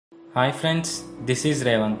Hi friends, this is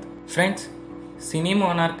Revanth. Friends, cine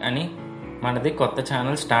monarch అని మనది కొత్త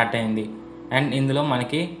ఛానల్ స్టార్ట్ అయింది. అండ్ ఇందులో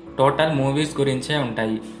మనకి టోటల్ మూవీస్ గురించే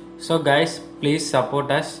ఉంటాయి. So guys, please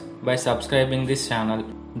support us by subscribing this channel.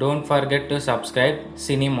 Don't forget to subscribe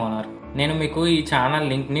cine monarch. నేను మీకు ఈ ఛానల్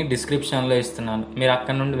లింక్ని డిస్క్రిప్షన్లో ఇస్తున్నాను. మీరు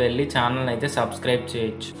అక్కడ నుండి వెళ్ళి ఛానల్ అయితే సబ్స్క్రైబ్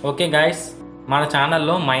చేయొచ్చు. ఓకే గైస్, మన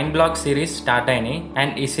ఛానల్లో మైండ్ బ్లాక్ సిరీస్ స్టార్ట్ అయినాయి.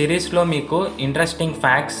 అండ్ ఈ సిరీస్లో మీకు ఇంట్రెస్టింగ్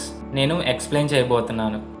ఫ్యాక్ట్స్ నేను ఎక్స్ప్లెయిన్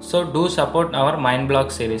చేయబోతున్నాను. So do support our mind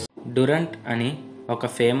block series. డురంట్ అని ఒక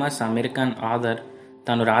ఫేమస్ అమెరికన్ ఆథర్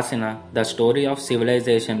తను రాసిన ద స్టోరీ ఆఫ్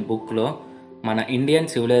సివిలైజేషన్ బుక్లో మన ఇండియన్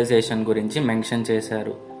సివిలైజేషన్ గురించి మెన్షన్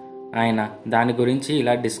చేశారు. ఆయన దాని గురించి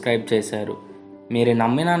ఇలా డిస్క్రైబ్ చేశారు. మీరు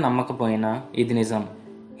నమ్మినా నమ్మకపోయినా ఇది నిజం.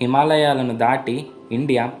 హిమాలయాలను దాటి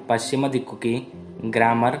ఇండియా పశ్చిమ దిక్కుకి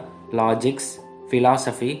grammar, logics,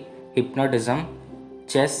 philosophy, hypnotism,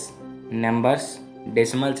 chess, numbers,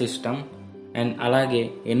 decimal system and అలాగే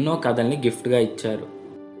ఎన్నో కథల్ని గిఫ్ట్గా ఇచ్చారు.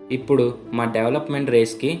 ఇప్పుడు మా డెవలప్మెంట్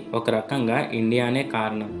రేస్కి ఒక రకంగా ఇండియానే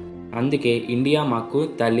కారణం. అందుకే ఇండియా మాకు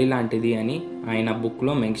తల్లి లాంటిది అని ఆయన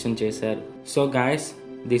బుక్లో మెన్షన్ చేశారు. So guys,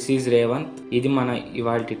 this is Revanth. ఇది మన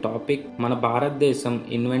ఇవాల్టి టాపిక్. మన భారతదేశం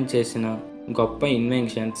ఇన్వెంట్ చేసిన గొప్ప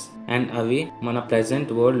ఇన్వెన్షన్స్ అండ్ అవి మన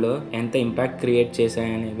ప్రెజెంట్ వరల్డ్లో ఎంత ఇంపాక్ట్ క్రియేట్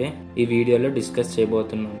చేశాయనేవే ఈ వీడియోలో డిస్కస్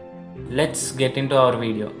చేయబోతున్నాం. Let's get in to our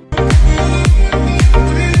video.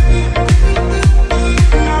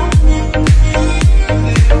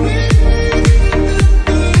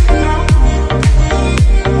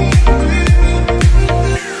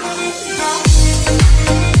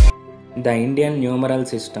 The Indian numeral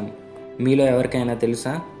system. మీలో ఎవరికైనా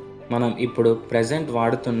తెలుసా? మనం ఇప్పుడు ప్రజెంట్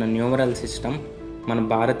వాడుతున్న న్యూమరల్ సిస్టమ్ మన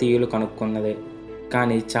భారతీయులు కనుక్కున్నదే.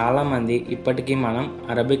 కానీ చాలామంది ఇప్పటికీ మనం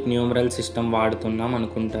అరబిక్ న్యూమరల్ సిస్టమ్ వాడుతున్నాం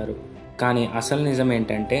అనుకుంటారు. కానీ అసలు నిజం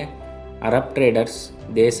ఏంటంటే, అరబ్ ట్రేడర్స్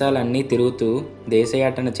దేశాలన్నీ తిరుగుతూ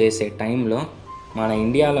దేశయాటన చేసే టైంలో మన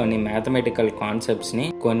ఇండియాలోని మ్యాథమెటికల్ కాన్సెప్ట్స్ని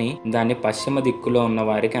కొని దాన్ని పశ్చిమ దిక్కులో ఉన్న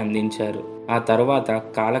వారికి అందించారు. ఆ తర్వాత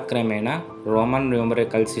కాలక్రమేణా రోమన్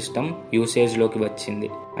న్యూమరికల్ సిస్టమ్ యూసేజ్లోకి వచ్చింది.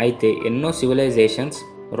 అయితే ఎన్నో సివిలైజేషన్స్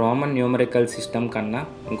రోమన్ న్యూమరికల్ సిస్టమ్ కన్నా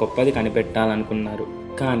గొప్పది కనిపెట్టాలనుకున్నారు.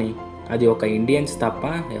 కానీ అది ఒక ఇండియన్స్ తప్ప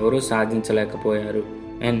ఎవరూ సాధించలేకపోయారు.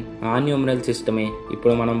 అండ్ ఆ న్యూమరల్ సిస్టమే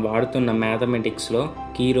ఇప్పుడు మనం వాడుతున్న మ్యాథమెటిక్స్లో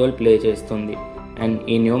కీ రోల్ ప్లే చేస్తుంది. అండ్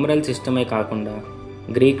ఈ న్యూమరల్ సిస్టమే కాకుండా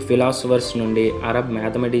గ్రీక్ ఫిలాసఫర్స్ నుండి అరబ్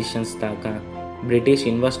మ్యాథమెటిషియన్స్ దాకా, బ్రిటిష్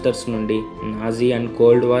ఇన్వెస్టర్స్ నుండి Nazi and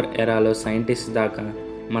cold war ఎరాలో scientist దాకా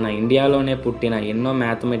మన ఇండియాలోనే పుట్టిన ఎన్నో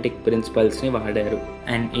మ్యాథమెటిక్ ప్రిన్సిపల్స్ని వాడారు.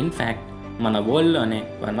 అండ్ ఇన్ఫ్యాక్ట్ మన వరల్డ్లోనే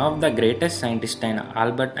one of the greatest scientist అయిన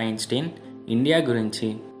ఆల్బర్ట్ ఐన్స్టీన్ ఇండియా గురించి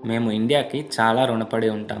మేము ఇండియాకి చాలా రుణపడి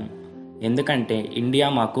ఉంటాం. ఎందుకంటే ఇండియా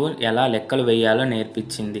మాకు ఎలా లెక్కలు వేయాలో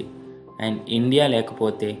నేర్పించింది. అండ్ ఇండియా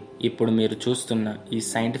లేకపోతే ఇప్పుడు మీరు చూస్తున్న ఈ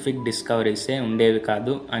సైంటిఫిక్ డిస్కవరీసే ఉండేవి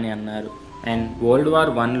కాదు అని అన్నారు. And world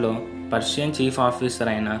war 1లో Persian chief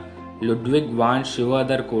officer అయిన లుడ్విగ్ వాన్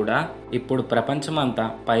షువదర్ కూడా ఇప్పుడు ప్రపంచమంతా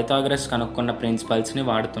పైథాగరస్ కనుక్కున్న ప్రిన్సిపల్స్ని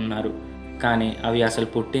వాడుతున్నారు. కానీ అవి అసలు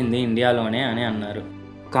పుట్టింది ఇండియాలోనే అని అన్నారు.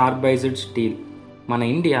 కార్బైజ్డ్ స్టీల్. మన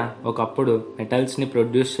ఇండియా ఒకప్పుడు మెటల్స్ని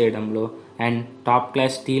ప్రొడ్యూస్ చేయడంలో అండ్ టాప్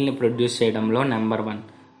క్లాస్ స్టీల్ని ప్రొడ్యూస్ చేయడంలో నెంబర్ 1.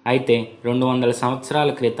 అయితే 200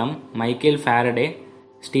 సంవత్సరాల క్రితం మైకేల్ ఫారడే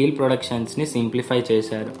స్టీల్ ప్రొడక్షన్స్ని సింప్లిఫై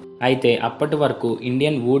చేశారు. అయితే అప్పటి వరకు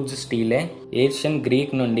ఇండియన్ వుడ్స్ స్టీలే ఏన్షియన్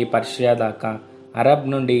గ్రీక్ నుండి పర్షియా దాకా, అరబ్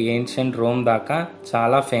నుండి ఏన్షియన్ రోమ్ దాకా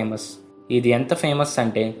చాలా ఫేమస్. ఇది ఎంత ఫేమస్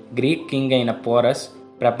అంటే గ్రీక్ కింగ్ అయిన పోరస్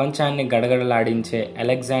ప్రపంచాన్ని గడగడలాడించే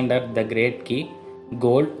అలెగ్జాండర్ ద గ్రేట్కి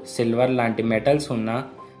గోల్డ్, సిల్వర్ లాంటి మెటల్స్ ఉన్న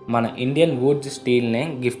మన ఇండియన్ వుడ్స్ స్టీల్నే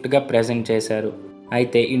గిఫ్ట్గా ప్రజెంట్ చేశారు.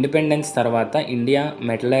 అయితే ఇండిపెండెన్స్ తర్వాత ఇండియా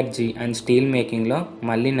మెటలర్జీ అండ్ స్టీల్ మేకింగ్లో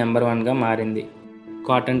మళ్ళీ నెంబర్ 1గా మారింది.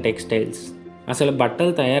 Cotton textiles. అసలు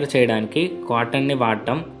బట్టలు తయారు చేయడానికి కాటన్ని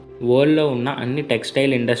వాడటం వరల్డ్లో ఉన్న అన్ని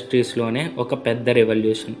టెక్స్టైల్ ఇండస్ట్రీస్లోనే ఒక పెద్ద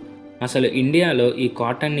రెవల్యూషన్. అసలు ఇండియాలో ఈ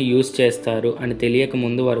కాటన్ని యూజ్ చేస్తారు అని తెలియక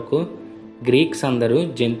ముందు వరకు గ్రీక్స్ అందరూ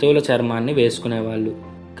జంతువుల చర్మాన్ని వేసుకునేవాళ్ళు.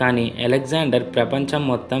 కానీ అలెగ్జాండర్ ప్రపంచం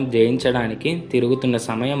మొత్తం జయించడానికి తిరుగుతున్న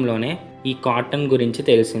సమయంలోనే ఈ కాటన్ గురించి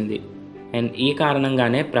తెలిసింది. అండ్ ఈ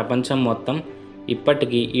కారణంగానే ప్రపంచం మొత్తం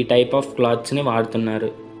ఇప్పటికీ ఈ టైప్ ఆఫ్ క్లాత్స్ని వాడుతున్నారు.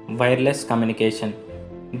 Wireless communication.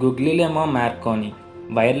 గుగ్లిలెమో Marconi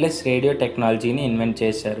wireless radio టెక్నాలజీని ఇన్వెంట్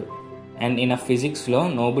చేశారు. అండ్ ఈయన ఫిజిక్స్లో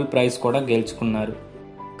నోబెల్ ప్రైజ్ కూడా గెలుచుకున్నారు.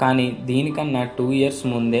 కానీ దీనికన్నా 2 years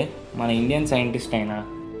ముందే మన ఇండియన్ సైంటిస్ట్ అయిన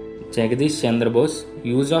Jagadish Chandrabose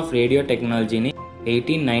use of radio టెక్నాలజీని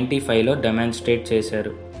 1895లో డెమాన్స్ట్రేట్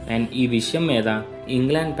చేశారు. అండ్ ఈ విషయం మీద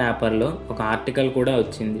ఇంగ్లాండ్ పేపర్లో ఒక ఆర్టికల్ కూడా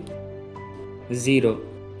వచ్చింది. జీరో.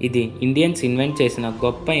 ఇది ఇండియన్స్ ఇన్వెంట్ చేసిన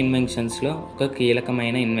గొప్ప ఇన్వెన్షన్స్లో ఒక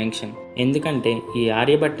కీలకమైన ఇన్వెన్షన్. ఎందుకంటే ఈ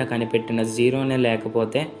ఆర్యభట్ట కనిపెట్టిన జీరోనే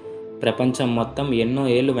లేకపోతే ప్రపంచం మొత్తం ఎన్నో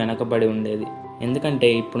ఏళ్ళు వెనకబడి ఉండేది. ఎందుకంటే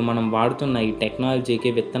ఇప్పుడు మనం వాడుతున్న ఈ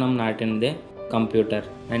టెక్నాలజీకి విత్తనం నాటినదే కంప్యూటర్.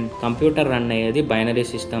 అండ్ కంప్యూటర్ రన్ అయ్యేది బైనరీ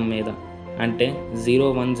సిస్టమ్ మీద, అంటే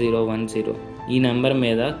 01010. ఈ నెంబర్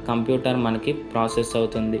మీద కంప్యూటర్ మనకి ప్రాసెస్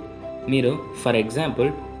అవుతుంది. మీరు ఫర్ ఎగ్జాంపుల్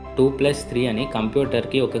 2+3 అని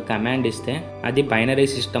కంప్యూటర్కి ఒక కమాండ్ ఇస్తే అది బైనరీ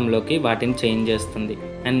సిస్టంలోకి వాటిని చేంజ్ చేస్తుంది.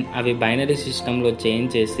 అండ్ అవి బైనరీ సిస్టంలో చేంజ్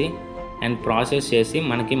చేసి అండ్ ప్రాసెస్ చేసి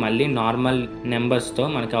మనకి మళ్ళీ నార్మల్ నెంబర్స్తో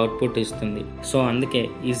మనకి అవుట్పుట్ ఇస్తుంది. సో అందుకే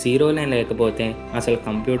ఈ జీరోనే లేకపోతే అసలు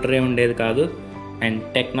కంప్యూటరే ఉండేది కాదు అండ్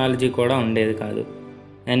టెక్నాలజీ కూడా ఉండేది కాదు.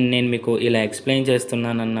 అండ్ నేను మీకు ఇలా ఎక్స్ప్లెయిన్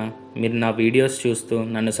చేస్తున్నానన్నా, మీరు నా వీడియోస్ చూస్తూ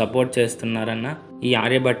నన్ను సపోర్ట్ చేస్తున్నారన్నా ఈ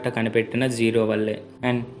ఆర్యభట్ట కనిపెట్టిన జీరో వల్లే.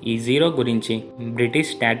 అండ్ ఈ జీరో గురించి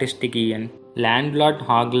బ్రిటిష్ స్టాటిస్టికియన్ ల్యాండ్లార్డ్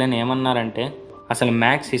హాగ్లెన్ ఏమన్నారంటే, అసలు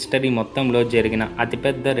మ్యాథ్స్ హిస్టరీ మొత్తంలో జరిగిన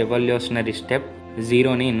అతిపెద్ద రెవల్యూషనరీ స్టెప్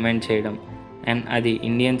జీరోని ఇన్వెంట్ చేయడం. అండ్ అది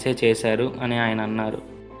ఇండియన్సే చేశారు అని ఆయన అన్నారు.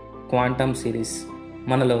 Quantum series.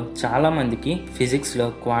 మనలో చాలామందికి ఫిజిక్స్లో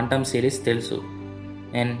క్వాంటమ్ సిరీస్ తెలుసు.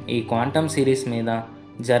 అండ్ ఈ క్వాంటమ్ సిరీస్ మీద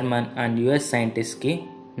German and US సైంటిస్ట్కి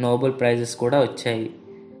Nobel prices కూడా వచ్చాయి.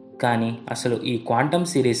 కానీ అసలు ఈ క్వాంటమ్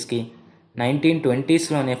సిరీస్కి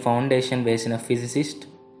 1920స్లోనే ఫౌండేషన్ వేసిన ఫిజిసిస్ట్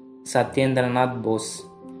సత్యేంద్రనాథ్ బోస్.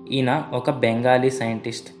 ఈయన ఒక బెంగాలీ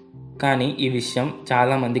సైంటిస్ట్, కానీ ఈ విషయం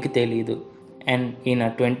చాలామందికి తెలియదు. అండ్ ఈయన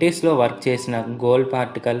 20స్లో వర్క్ చేసిన gold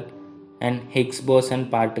particle and Higgs boson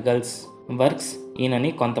particles works ఈయనని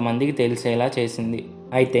కొంతమందికి తెలిసేలా చేసింది.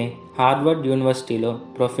 అయితే హార్వర్డ్ యూనివర్సిటీలో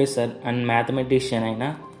ప్రొఫెసర్ అండ్ మ్యాథమెటిషియన్ అయిన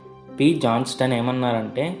పి జాన్స్టన్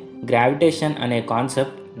ఏమన్నారంటే, గ్రావిటేషన్ అనే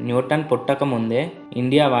కాన్సెప్ట్ న్యూటన్ పుట్టక ముందే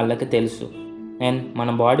ఇండియా వాళ్ళకి తెలుసు. అండ్ మన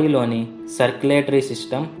బాడీలోని సర్క్యులేటరీ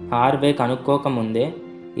సిస్టమ్ హార్వే కనుక్కోకముందే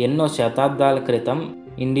ఎన్నో శతాబ్దాల క్రితం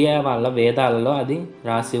ఇండియా వాళ్ళ వేదాలలో అది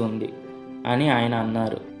రాసి ఉంది అని ఆయన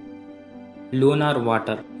అన్నారు. Lunar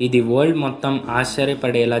water. ఇది వరల్డ్ మొత్తం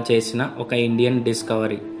ఆశ్చర్యపడేలా చేసిన ఒక ఇండియన్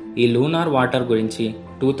డిస్కవరీ. ఈ లూనార్ వాటర్ గురించి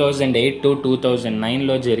 2008 to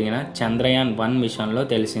 2009లో జరిగిన చంద్రయాన్-1 మిషన్లో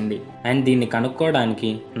తెలిసింది. అండ్ దీన్ని కనుక్కోవడానికి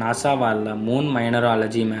నాసా వాళ్ళ మూన్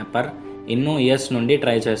మైనరాలజీ మ్యాపర్ ఎన్నో ఇయర్స్ నుండి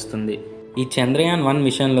ట్రై చేస్తుంది. ఈ చంద్రయాన్-1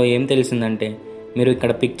 మిషన్లో ఏం తెలిసిందంటే, మీరు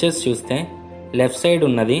ఇక్కడ పిక్చర్స్ చూస్తే లెఫ్ట్ సైడ్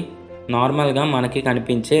ఉన్నది నార్మల్గా మనకి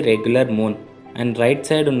కనిపించే regular moon and right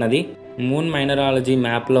side ఉన్నది మూన్ మైనరాలజీ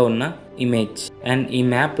మ్యాప్లో ఉన్న ఇమేజ్. అండ్ ఈ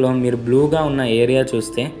మ్యాప్లో మీరు బ్లూగా ఉన్న ఏరియా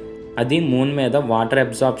చూస్తే అది మూన్ మీద వాటర్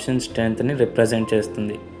అబ్జార్ప్షన్ స్ట్రెంగ్త్ని రిప్రజెంట్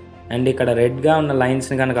చేస్తుంది. అండ్ ఇక్కడ రెడ్గా ఉన్న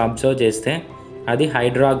లైన్స్ని కనుక అబ్జర్వ్ చేస్తే అది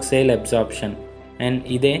హైడ్రాక్సైల్ అబ్జార్ప్షన్. అండ్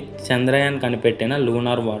ఇదే చంద్రయాన్ కనిపెట్టిన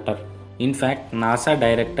lunar water. In fact NASA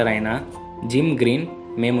director అయిన జిమ్ గ్రీన్,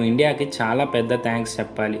 మేము ఇండియాకి చాలా పెద్ద థ్యాంక్స్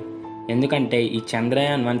చెప్పాలి. ఎందుకంటే ఈ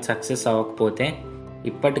చంద్రయాన్-1 సక్సెస్ అవ్వకపోతే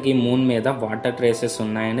ఇప్పటికీ మూన్ మీద వాటర్ ట్రేసెస్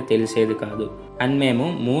ఉన్నాయని తెలిసేది కాదు. అండ్ మేము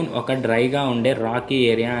మూన్ ఒక డ్రైగా ఉండే రాకీ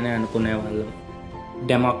ఏరియా అని అనుకునేవాళ్ళం.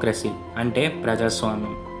 డెమోక్రసీ అంటే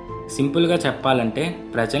ప్రజాస్వామ్యం. సింపుల్గా చెప్పాలంటే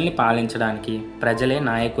ప్రజల్ని పాలించడానికి ప్రజలే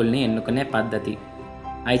నాయకుల్ని ఎన్నుకునే పద్ధతి.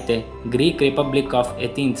 అయితే Greek republic of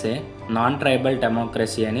ఎథెన్సే non tribal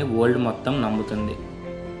democracy అని వరల్డ్ మొత్తం నమ్ముతుంది.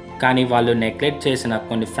 కానీ వాళ్ళు నెగ్లెక్ట్ చేసిన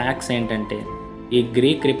కొన్ని ఫ్యాక్ట్స్ ఏంటంటే, ఈ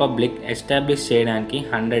గ్రీక్ రిపబ్లిక్ ఎస్టాబ్లిష్ చేయడానికి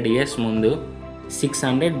 100 years ముందు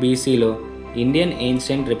 600 BCలో Indian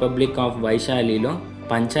ancient republic of వైశాలిలో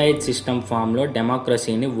Panchayat system ఫామ్లో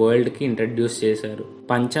డెమోక్రసీని వరల్డ్కి ఇంట్రడ్యూస్ చేశారు.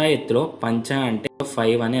 పంచాయత్లో పంచా అంటే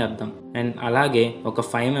 5 అని అర్థం. అండ్ అలాగే ఒక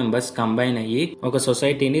 5 members కంబైన్ అయ్యి ఒక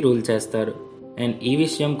సొసైటీని రూల్ చేస్తారు. అండ్ ఈ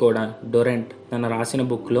విషయం కూడా డొరెంట్ తన రాసిన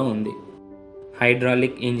బుక్లో ఉంది.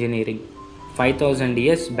 Hydraulic engineering. 5000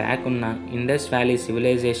 years బ్యాక్ ఉన్న ఇండస్ వ్యాలీ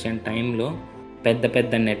సివిలైజేషన్ టైంలో పెద్ద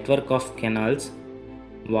పెద్ద నెట్వర్క్ ఆఫ్ కెనాల్స్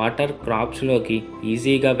వాటర్ క్రాప్స్లోకి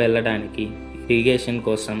ఈజీగా వెళ్ళడానికి, ఇరిగేషన్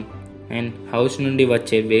కోసం అండ్ హౌస్ నుండి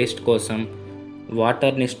వచ్చే వేస్ట్ కోసం,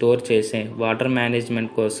 వాటర్ని స్టోర్ చేసే వాటర్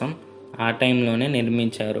మేనేజ్మెంట్ కోసం ఆ టైంలోనే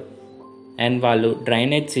నిర్మించారు. అండ్ వాళ్ళు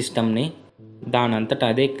డ్రైనేజ్ సిస్టమ్ని దానంతట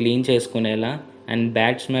అదే క్లీన్ చేసుకునేలా అండ్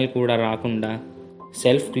బ్యాడ్ స్మెల్ కూడా రాకుండా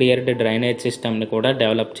సెల్ఫ్ క్లియర్డ్ డ్రైనేజ్ సిస్టమ్ని కూడా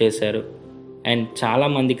డెవలప్ చేశారు. అండ్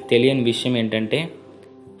చాలామందికి తెలియని విషయం ఏంటంటే,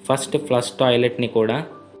 ఫస్ట్ ఫ్లష్ టాయిలెట్ని కూడా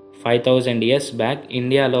 5000 years బ్యాక్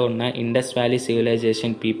ఇండియాలో ఉన్న Indus valley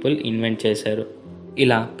civilisation people invent చేశారు.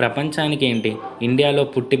 ఇలా ప్రపంచానికి ఏంటి, ఇండియాలో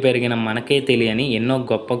పుట్టి పెరిగిన మనకే తెలియని ఎన్నో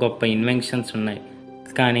గొప్ప గొప్ప ఇన్వెన్షన్స్ ఉన్నాయి.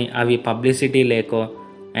 కానీ అవి పబ్లిసిటీ లేకో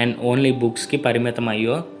అండ్ ఓన్లీ బుక్స్కి పరిమితం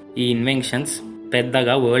అయ్యో ఈ ఇన్వెన్షన్స్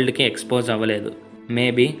పెద్దగా వరల్డ్కి ఎక్స్పోజ్ అవ్వలేదు.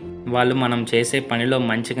 మేబీ వాళ్ళు మనం చేసే పనిలో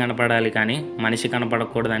మంచి కనపడాలి కానీ మనిషి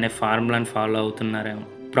కనపడకూడదు అనే ఫార్ములాని follow అవుతున్నారేమో.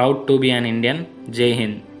 Proud to be an Indian. జై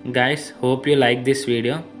Hind. Guys, hope you like this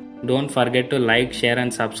video. Don't forget to like, share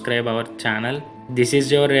and subscribe our channel. This is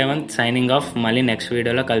your Revanth signing off. మళ్ళీ నెక్స్ట్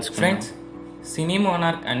వీడియోలో కలుసుకుందాం. ఫ్రెండ్స్, సినీ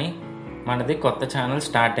మోనార్క్ అని మనది కొత్త ఛానల్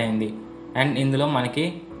స్టార్ట్ అయింది. And ఇందులో మనకి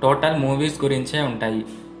టోటల్ మూవీస్ గురించే ఉంటాయి.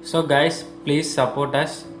 So guys, please support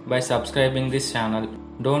us by subscribing this channel.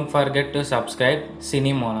 Don't forget to subscribe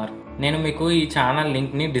cine monarch. నేను మీకు ఈ ఛానల్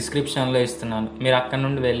లింక్ని డిస్క్రిప్షన్లో ఇస్తున్నాను. మీరు అక్కడ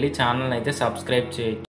నుండి వెళ్ళి ఛానల్ అయితే సబ్స్క్రైబ్ చేయొచ్చు.